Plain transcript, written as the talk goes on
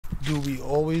Do we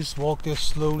always walk this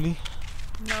slowly?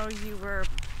 No, you were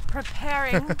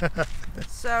preparing,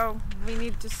 so we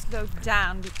need to slow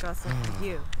down because of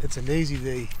you. It's a lazy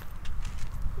day.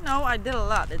 No, I did a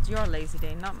lot. It's your lazy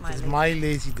day, not my It's lazy my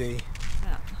lazy day.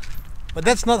 Yeah. But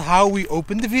that's not how we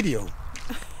opened the video.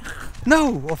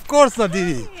 No, of course not,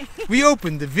 Didi. We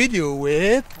opened the video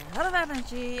with A lot of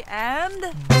energy and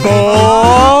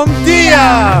Bom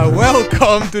dia!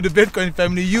 Welcome to the Bitcoin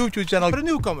Family YouTube channel for the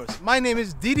newcomers. My name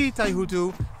is Didi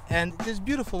Taihuttu, and this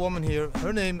beautiful woman here,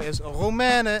 her name is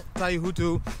Romane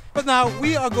Taihuttu. But now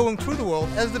we are going through the world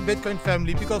as the Bitcoin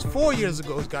family because 4 years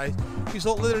ago, guys, we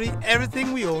sold literally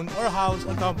everything we own, our house,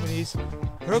 our companies,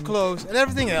 her clothes and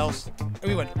everything else, and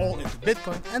we went all into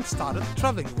Bitcoin and started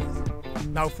traveling the world.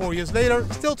 Now 4 years later,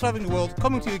 still traveling the world,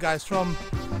 coming to you guys from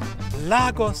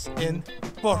Lagos in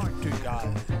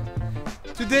Portugal.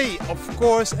 Today, of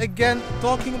course, again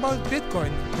talking about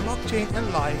Bitcoin, blockchain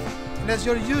and life. And as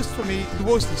you're used for me to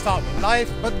mostly start with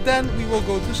life, but then we will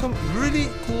go to some really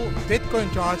cool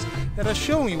Bitcoin charts that are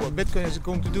showing you what Bitcoin is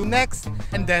going to do next.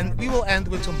 And then we will end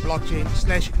with some blockchain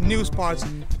 / news parts.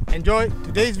 Enjoy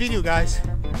today's video, guys.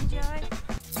 enjoy.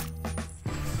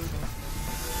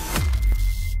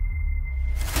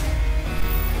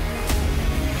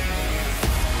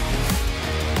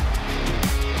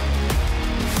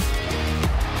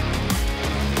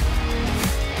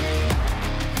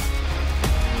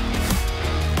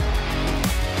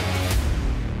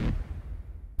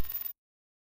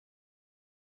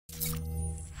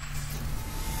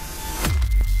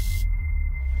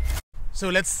 So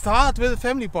let's start with the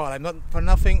family part. I'm not for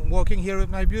nothing walking here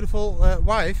with my beautiful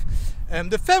wife.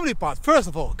 The family part, first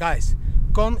of all, guys,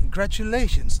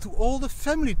 congratulations to all the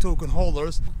family token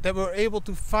holders that were able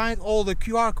to find all the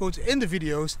QR codes in the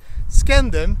videos, scan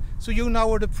them, so you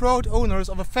now are the proud owners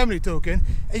of a family token.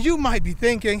 And you might be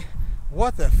thinking,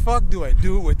 what the fuck do I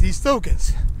do with these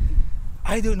tokens?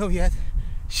 I don't know yet.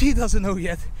 She doesn't know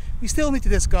yet. We still need to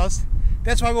discuss.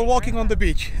 That's why we're walking on the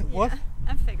beach. Yeah. What?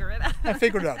 And figure it out. I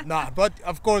figured it out. Nah, but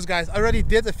of course, guys, I already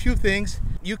did a few things.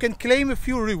 You can claim a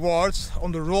few rewards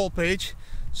on the roll page,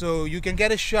 so you can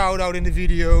get a shout out in the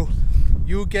video.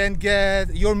 You can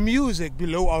get your music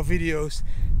below our videos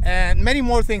and many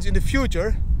more things in the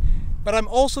future. But I'm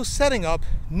also setting up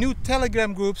new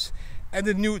Telegram groups and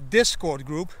a new Discord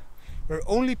group where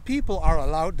only people are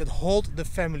allowed that hold the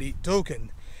family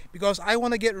token. Because I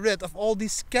want to get rid of all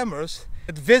these scammers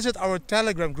that visit our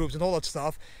Telegram groups and all that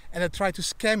stuff and that try to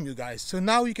scam you guys. So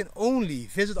now you can only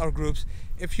visit our groups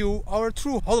if you are a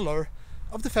true holder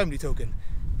of the family token.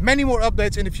 Many more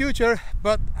updates in the future,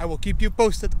 but I will keep you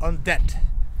posted on that.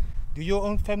 Do you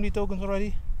own family tokens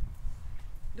already?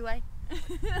 Do I?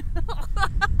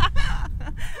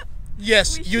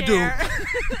 Yes, We you share.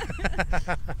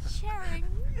 do. Sharing.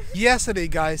 Yesterday,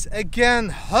 guys, again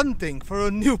hunting for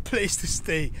a new place to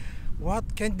stay.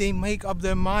 What can they make up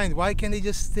their mind? Why can't they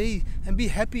just stay and be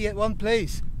happy at one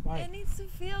place? Why? It needs to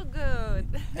feel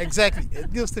good. Exactly,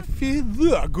 it needs to feel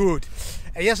good.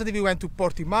 And yesterday we went to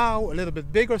Portimao, a little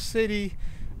bit bigger city,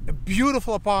 a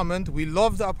beautiful apartment. We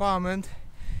love the apartment.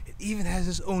 It even has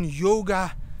its own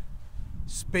yoga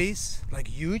space, like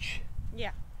huge.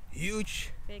 Yeah.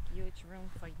 Huge. Big, huge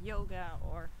room for yoga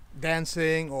or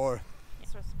Dancing or...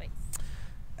 extra space.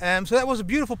 So that was a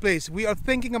beautiful place. We are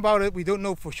thinking about it. We don't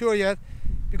know for sure yet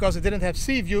because it didn't have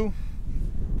sea view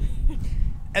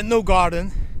and no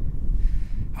garden.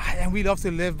 And we love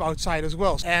to live outside as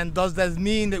well. And does that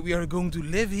mean that we are going to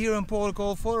live here in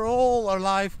Portugal for all our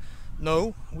life?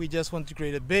 No, we just want to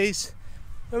create a base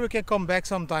where we can come back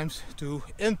sometimes to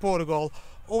in Portugal,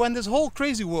 or when this whole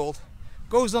crazy world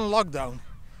goes on lockdown,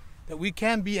 that we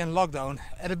can be in lockdown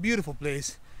at a beautiful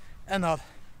place and not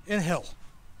in hell.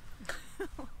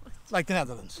 Like the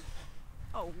Netherlands.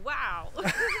 Oh wow.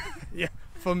 Yeah,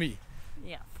 for me.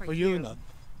 Yeah, For you, not.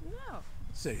 No.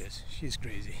 Serious, she's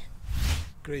crazy.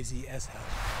 Crazy as hell.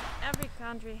 Every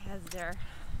country has their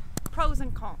pros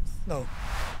and cons. No.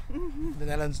 The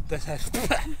Netherlands does have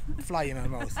fly in my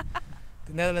mouth.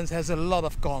 The Netherlands has a lot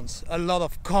of cons. A lot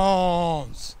of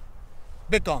cons.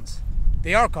 Big cons.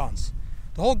 They are cons.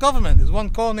 The whole government is one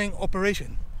conning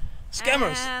operation.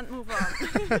 Scammers. And move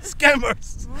on.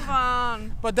 Scammers. Move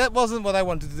on. But that wasn't what I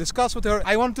wanted to discuss with her.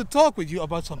 I wanted to talk with you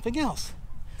about something else.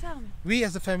 Tell me. We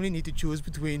as a family need to choose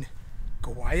between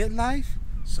quiet life,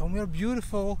 somewhere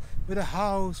beautiful, with a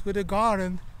house, with a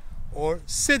garden, or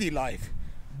city life.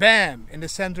 Bam! In the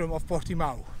center of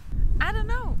Portimao. I don't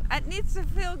know. It needs to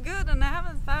feel good and I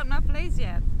haven't found my place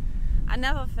yet. I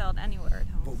never felt anywhere at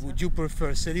home. But so. would you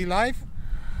prefer city life?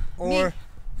 Or Me.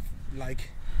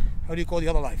 like, how do you call the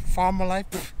other life? Farmer life?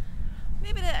 Pfft.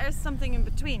 maybe there is something in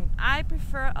between. I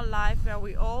prefer a life where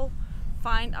we all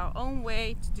find our own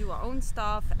way to do our own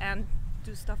stuff and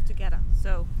do stuff together.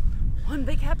 So, one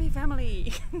big happy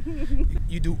family.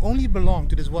 You do only belong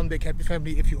to this one big happy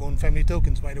family if you own family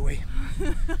tokens, by the way.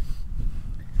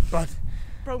 But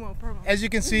promo. as you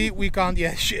can see, we can't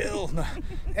yet chill. No.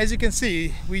 As you can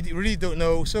see, we really don't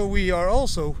know. So we are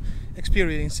also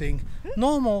experiencing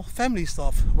normal family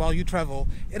stuff while you travel.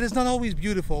 It is not always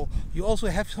beautiful. You also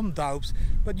have some doubts,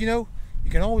 but you know,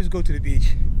 you can always go to the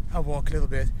beach and walk a little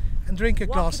bit and drink a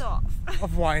glass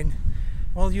of wine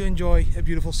while you enjoy a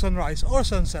beautiful sunrise or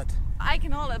sunset. I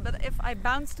can hold it, but if I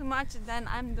bounce too much, then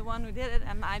I'm the one who did it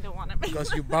and I don't want it.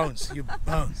 Because you bounce.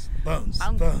 Bounce.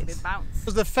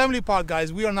 For The family part,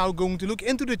 guys, we are now going to look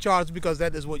into the charts because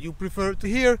that is what you prefer to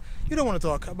hear. You don't want to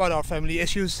talk about our family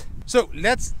issues. So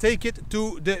let's take it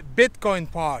to the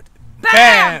Bitcoin part.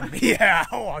 Bam! Yeah,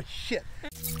 oh shit.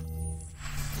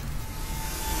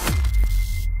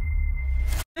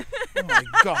 Oh my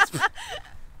god.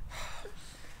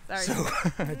 Sorry. So,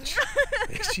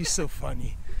 she's so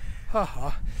funny.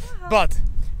 But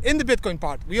in the Bitcoin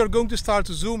part, we are going to start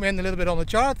to zoom in a little bit on the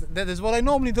chart. That is what I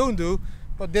normally don't do,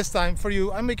 but this time for you,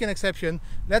 I'm making an exception.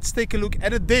 Let's take a look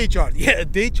at a day chart. Yeah, a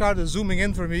day chart is zooming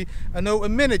in for me. I know a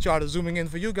minute chart is zooming in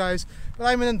for you guys, but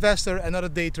I'm an investor and not a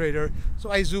day trader,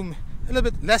 so I zoom a little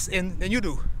bit less in than you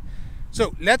do.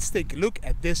 So let's take a look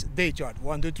at this day chart.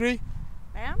 1, 2, 3.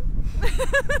 Bam?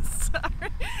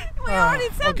 Sorry. We already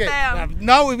said okay. bam.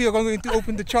 Now we are going to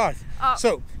open the chart. Oh.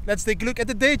 So let's take a look at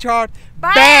the day chart.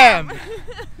 Bam! Bam!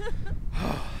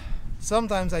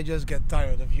 Sometimes I just get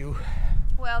tired of you.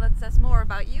 Well, that says more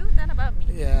about you than about me.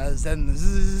 Yes, then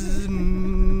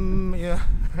yeah.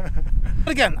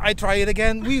 But again, I try it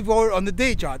again. We were on the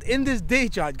day chart. In this day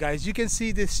chart, guys, you can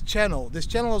see this channel. This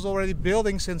channel is already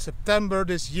building since September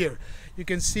this year. You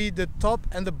can see the top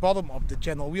and the bottom of the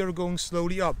channel. We are going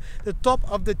slowly up. The top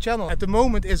of the channel at the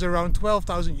moment is around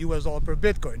 12,000 US dollar per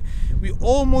Bitcoin. We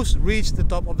almost reached the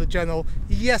top of the channel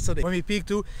yesterday when we peaked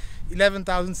to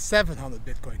 11,700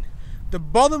 Bitcoin. The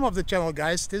bottom of the channel,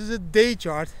 guys, this is a day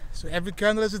chart, so every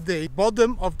candle is a day.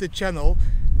 Bottom of the channel,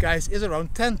 guys, is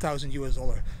around 10,000 US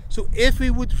dollar. So if we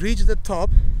would reach the top,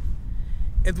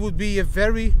 it would be a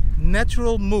very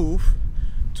natural move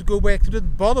to go back to the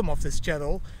bottom of this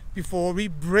channel before we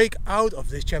break out of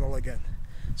this channel again.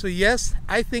 So yes,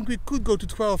 I think we could go to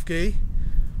 12k,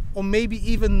 or maybe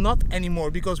even not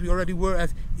anymore, because we already were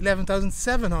at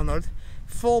 11,700,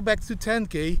 fall back to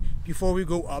 10k before we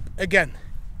go up again.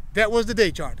 That was the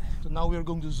day chart. So now we are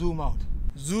going to zoom out.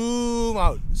 Zoom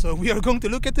out. So we are going to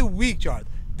look at the week chart.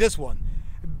 This one.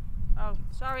 Oh,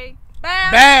 sorry.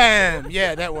 Bam! Bam!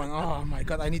 Yeah, that one. Oh my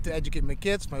god, I need to educate my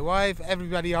kids, my wife,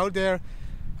 everybody out there.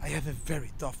 I have a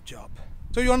very tough job.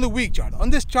 So you're on the week chart.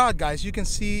 On this chart, guys, you can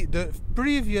see the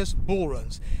previous bull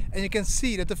runs. And you can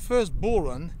see that the first bull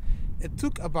run, it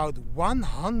took about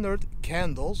 100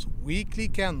 candles, weekly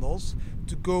candles,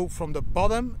 to go from the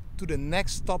bottom to the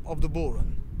next stop of the bull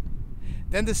run.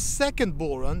 Then the second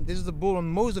bull run, this is the bull run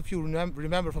most of you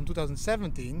remember from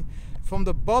 2017, from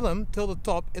the bottom till the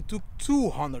top, it took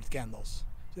 200 candles.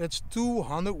 So that's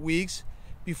 200 weeks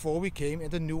before we came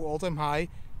at a new all-time high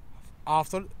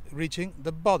after reaching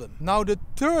the bottom. Now the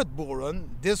third bull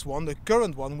run, this one, the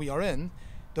current one we are in,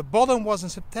 the bottom was in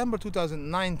September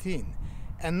 2019.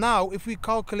 And now if we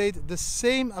calculate the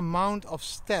same amount of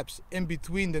steps in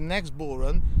between the next bull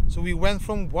run, so we went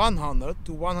from 100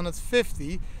 to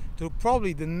 150, so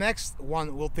probably the next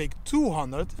one will take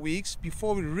 200 weeks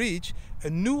before we reach a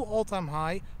new all-time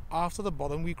high after the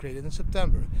bottom we created in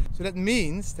September. So that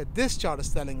means that this chart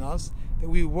is telling us that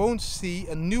we won't see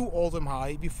a new all-time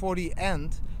high before the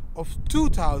end of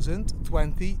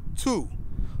 2022.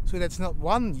 So that's not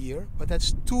 1 year, but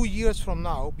that's 2 years from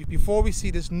now before we see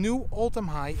this new all-time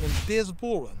high in this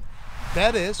bull run.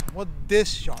 That is what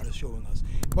this chart is showing us.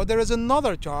 But there is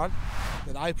another chart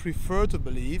that I prefer to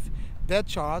believe. That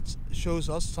chart shows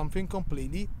us something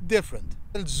completely different.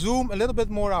 Let's zoom a little bit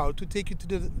more out to take you to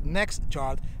the next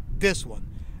chart, this one.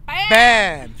 Bam!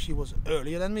 Bam! She was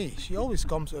earlier than me. She always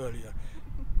comes earlier.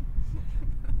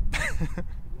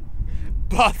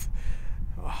 But,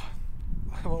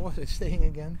 what was I saying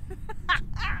again?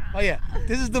 Oh yeah,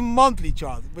 this is the monthly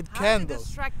chart with How candles. to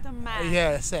distract a man.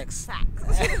 Yeah, sex.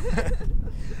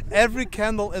 Every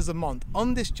candle is a month.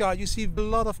 On this chart you see a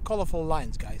lot of colorful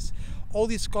lines, guys. All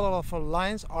these colorful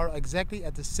lines are exactly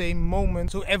at the same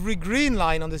moment. So every green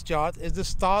line on this chart is the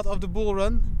start of the bull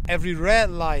run. Every red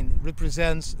line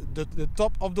represents the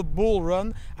top of the bull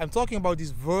run. I'm talking about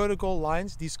these vertical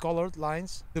lines, these colored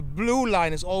lines. The blue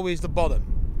line is always the bottom.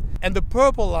 And the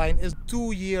purple line is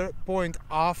 2-year point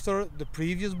after the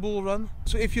previous bull run.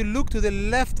 So if you look to the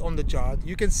left on the chart,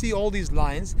 you can see all these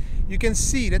lines. You can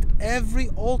see that every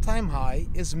all-time high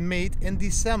is made in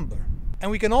December. And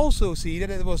we can also see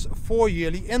that it was 4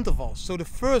 yearly intervals. So the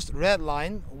first red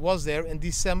line was there in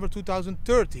December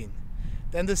 2013.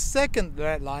 Then the second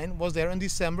red line was there in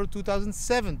December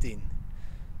 2017.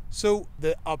 So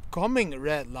the upcoming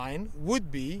red line would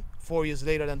be 4 years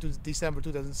later than December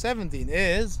 2017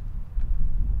 is...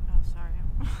 Oh,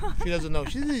 sorry. She doesn't know.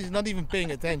 She's not even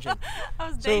paying attention. I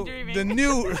was daydreaming. So the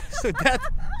new...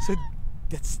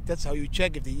 that's how you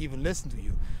check if they even listen to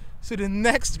you. So the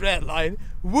next red line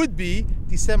would be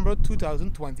December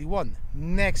 2021,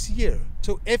 next year.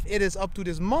 So if it is up to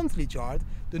this monthly chart,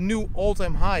 the new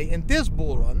all-time high in this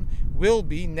bull run will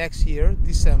be next year,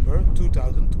 December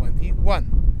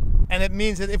 2021. And it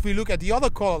means that if we look at the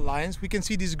other colored lines, we can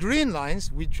see these green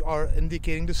lines, which are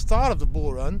indicating the start of the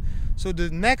bull run. So the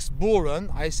next bull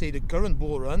run, I say the current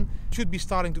bull run, should be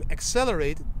starting to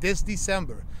accelerate this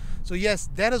December. So yes,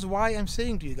 that is why I'm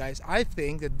saying to you guys, I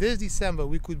think that this December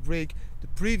we could break the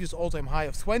previous all-time high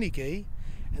of 20k,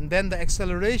 and then the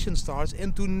acceleration starts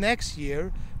into next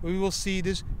year, where we will see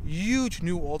this huge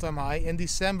new all-time high in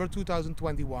December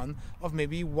 2021 of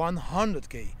maybe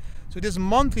 100k. So this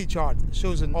monthly chart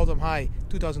shows an all-time high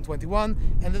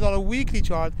 2021, and the other weekly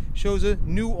chart shows a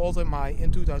new all-time high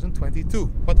in 2022.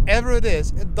 Whatever it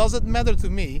is, it doesn't matter to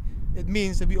me. It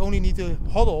means that we only need to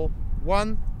hodl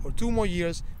 1 or 2 more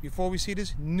years before we see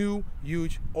this new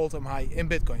huge all-time high in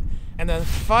Bitcoin. And then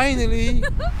finally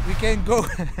we can go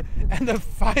and then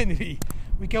finally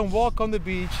we can walk on the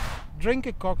beach, drink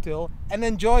a cocktail and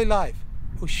enjoy life.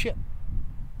 Oh shit,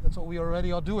 that's what we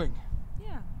already are doing.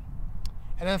 Yeah.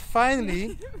 And then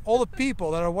finally all the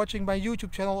people that are watching my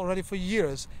YouTube channel already for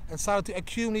years and started to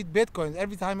accumulate Bitcoins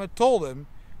every time I told them,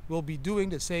 will be doing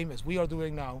the same as we are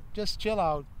doing now. Just chill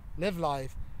out, live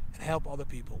life and help other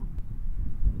people.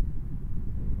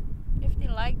 If they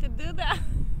like to do that.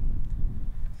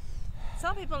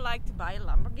 Some people like to buy a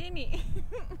Lamborghini.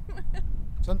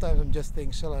 Sometimes I'm just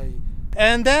thinking, shall I?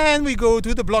 And then we go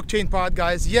to the blockchain part,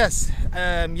 guys. Yes,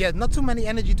 yeah, not too many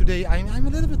energy today. I'm a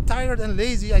little bit tired and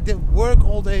lazy. I did work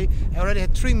all day. I already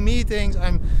had 3 meetings.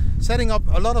 I'm setting up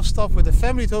a lot of stuff with the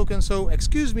family token. So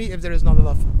excuse me if there is not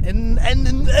enough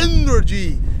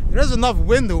energy. There is enough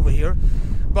wind over here.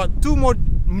 But 2 more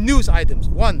news items.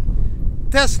 1.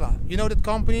 Tesla, you know that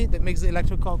company that makes the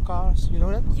electrical cars? You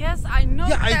know that? Yes, I know.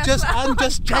 Yeah, Tesla. I'm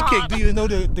just checking. Do you know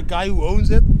the guy who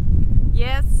owns it?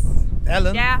 Yes.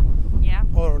 Elon? Yeah, yeah.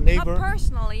 Or neighbor? Not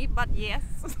personally, but yes.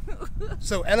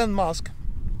 So Elon Musk,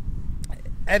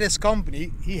 at his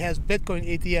company, he has Bitcoin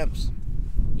ATMs.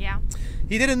 Yeah.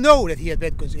 He didn't know that he had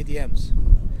Bitcoin ATMs.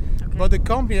 Okay. But the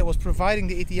company that was providing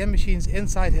the ATM machines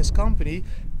inside his company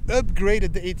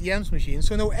upgraded the ATM machine,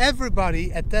 so now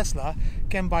everybody at Tesla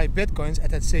can buy Bitcoins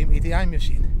at that same ATM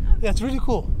machine. Okay. That's really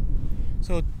cool.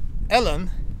 So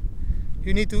Elon,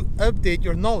 you need to update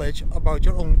your knowledge about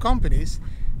your own companies,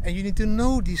 and you need to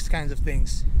know these kinds of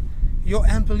things. Your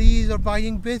employees are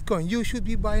buying Bitcoin. You should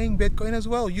be buying Bitcoin as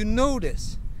well. You know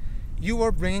this. You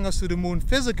are bringing us to the moon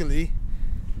physically,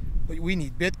 but we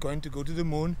need Bitcoin to go to the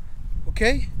moon.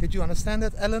 Okay? Did you understand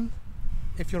that, Elon?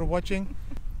 If you're watching,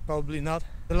 probably not.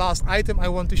 The last item I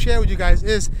want to share with you guys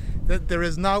is that there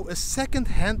is now a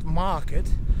second-hand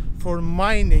market for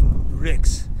mining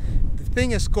rigs. The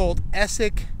thing is called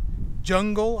ASIC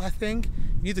Jungle, I think.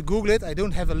 You need to Google it. I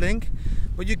don't have a link.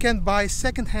 But you can buy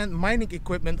second-hand mining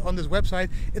equipment on this website.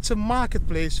 It's a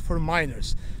marketplace for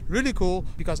miners. Really cool,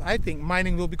 because I think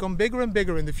mining will become bigger and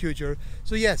bigger in the future.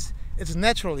 So yes, it's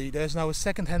naturally there's now a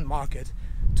second-hand market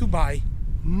to buy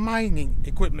mining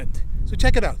equipment. So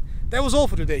check it out. That was all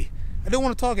for today. I don't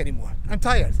want to talk anymore. I'm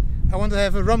tired. I want to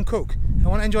have a rum coke. I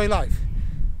want to enjoy life.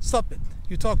 Stop it.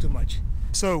 You talk too much.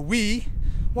 So we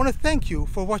want to thank you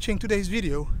for watching today's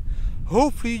video.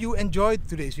 Hopefully you enjoyed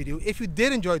today's video. If you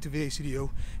did enjoy today's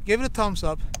video, give it a thumbs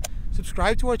up,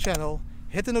 subscribe to our channel,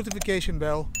 hit the notification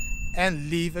bell, and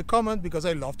leave a comment, because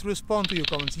I love to respond to your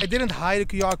comments. I didn't hide a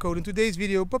QR code in today's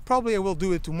video, but probably I will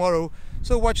do it tomorrow.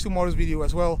 So watch tomorrow's video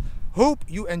as well. Hope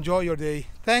you enjoy your day.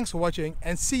 Thanks for watching,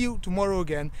 and see you tomorrow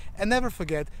again. And never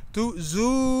forget to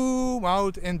zoom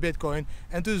out in Bitcoin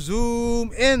and to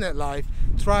zoom in at life.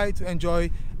 Try to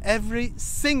enjoy every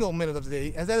single minute of the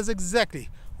day, as that is exactly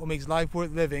what makes life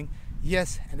worth living.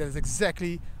 Yes, and that is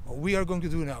exactly what we are going to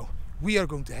do now. We are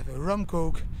going to have a rum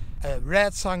coke, a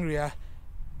red sangria,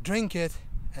 drink it,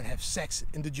 and have sex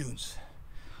in the dunes.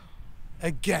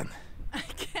 Again.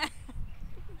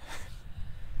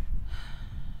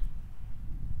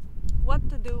 What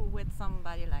to do with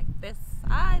somebody like this?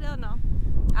 I don't know.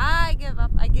 give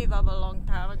up. I gave up a long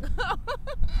time ago.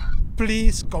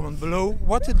 Please comment below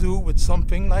what to do with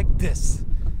something like this.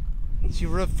 She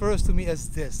refers to me as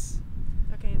this.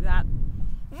 Okay, that.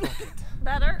 Fuck it.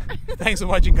 Better. Thanks for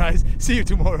watching, guys. See you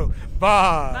tomorrow.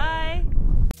 Bye. Bye.